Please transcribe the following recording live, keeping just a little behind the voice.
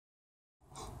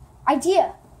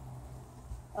Idea.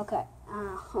 Okay.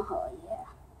 Oh, yeah.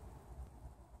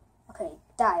 Okay,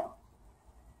 dial.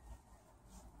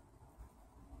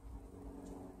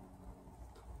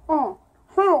 Oh,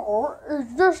 hello.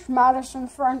 Is this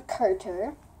Madison's friend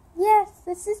Katie? Yes,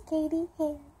 this is Katie.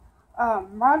 Hey.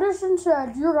 Madison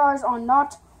said you guys are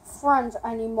not friends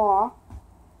anymore.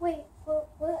 Wait,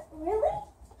 what? Really?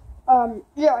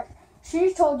 Yeah.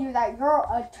 She told you that you're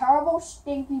a terrible,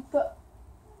 stinky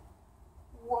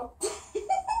What?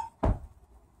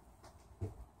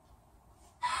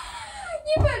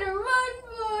 You better run,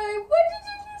 boy. What did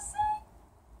you just say?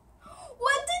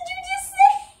 What did you just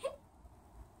say?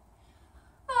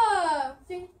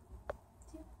 3,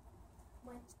 2,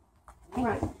 1.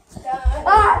 Right.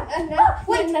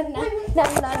 Wait, no.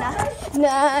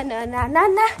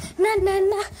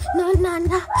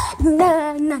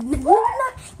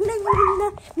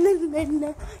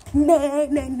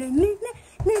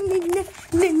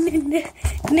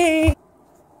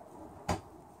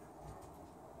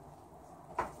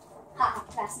 Ha,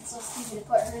 Madison's so stupid to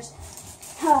put hers.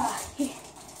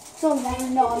 She'll never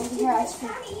know I'm eating her ice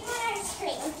cream.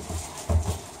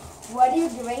 What are you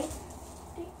doing?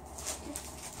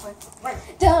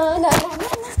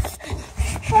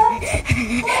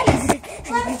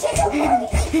 Let me take a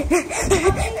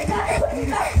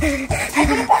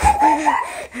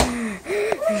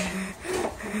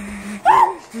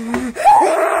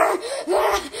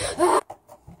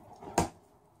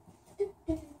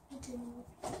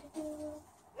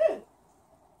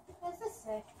This is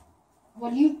sick. What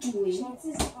are you doing?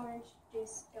 Chance's orange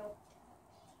juice. Go.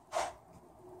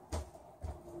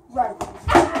 Run.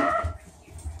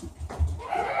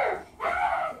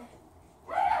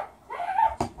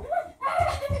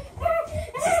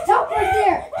 Stop right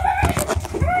there.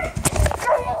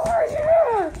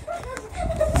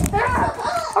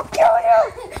 I'll kill you.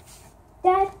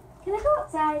 Dad, can I go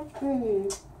outside?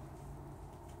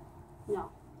 No.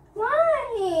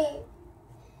 Why?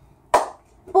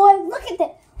 Boy, look at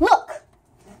that. Look.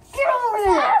 Get over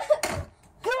there.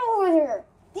 Get over here.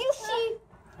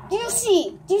 Do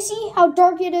you see how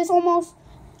dark it is almost?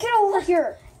 Get over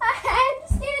here. I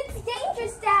understand it's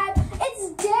dangerous, Dad. It's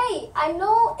day. I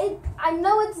know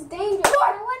it's dangerous.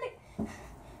 I want to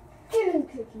Get in the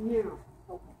kitchen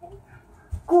now.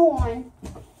 Go on.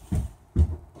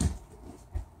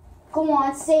 Go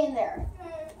on, stay in there.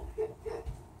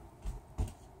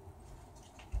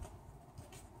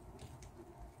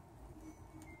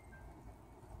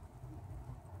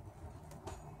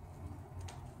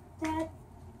 Dad,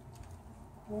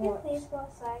 can you please go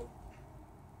outside?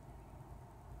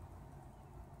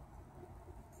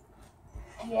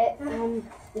 Get on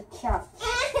the couch.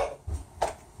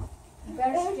 You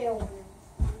better stay over there.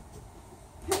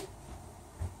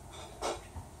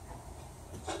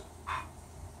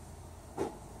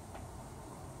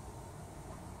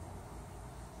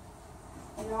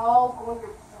 No, go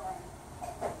outside.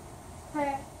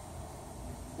 Hey.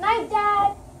 Night,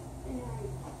 Dad.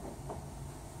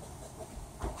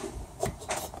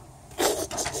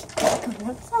 Come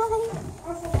outside.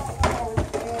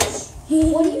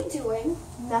 What are you doing?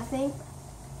 Nothing.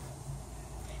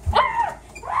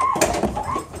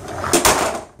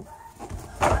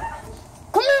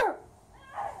 Come here.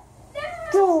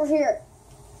 Get over here.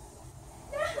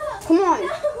 Come on.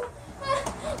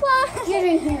 Get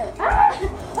in here.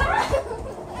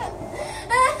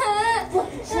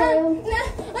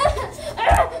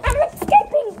 I'm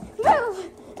escaping. Move.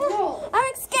 No. I'm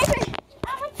escaping.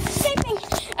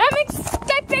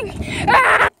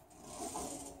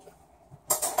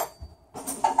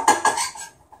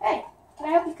 Hey, can I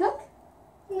help you cook?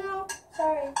 No,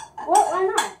 sorry. What? Why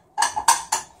not?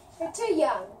 You're too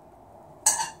young.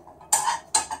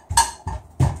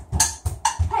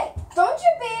 Hey, don't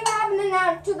you behave having an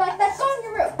attitude like that. Go in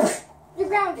your room. You're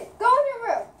grounded. Go in your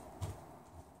room.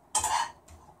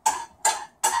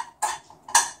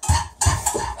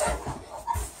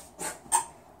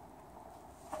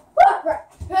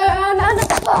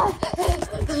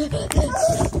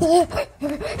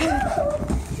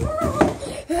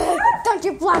 Don't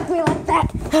you block me like that.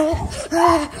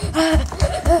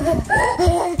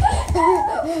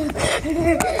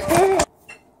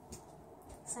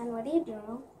 Son, what are you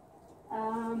doing?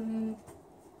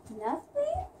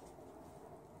 Nothing?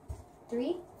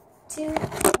 3, 2,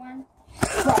 1.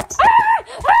 What?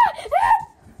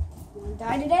 You want to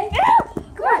die today?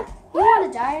 Come on. You want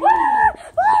to die today?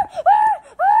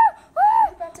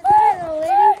 About to die, little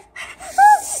lady.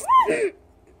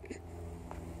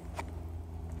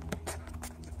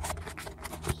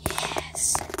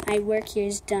 Yes. My work here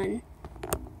is done.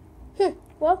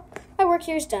 Well, my work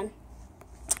here is done.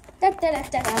 Hey everyone,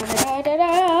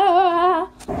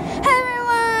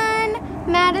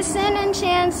 Madison and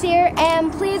Chance here,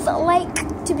 and please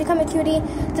like to become a cutie,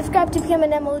 subscribe to become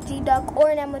an MLG duck or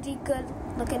an MLG good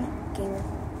looking gamer.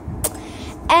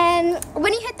 And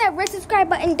when you hit that red subscribe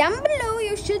button down below,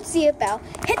 you should see a bell.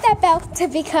 Hit that bell to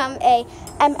become a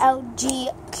MLG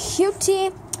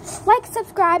cutie. Like,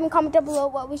 subscribe, and comment down below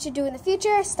what we should do in the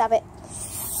future. Stop it.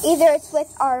 Either it's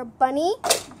with our bunny,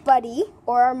 Buddy,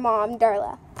 or our mom,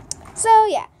 Darla. So,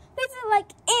 yeah. Please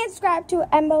like and subscribe to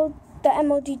the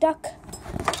MLG duck.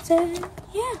 So,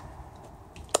 yeah.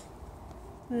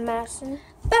 Madison.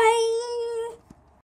 Bye.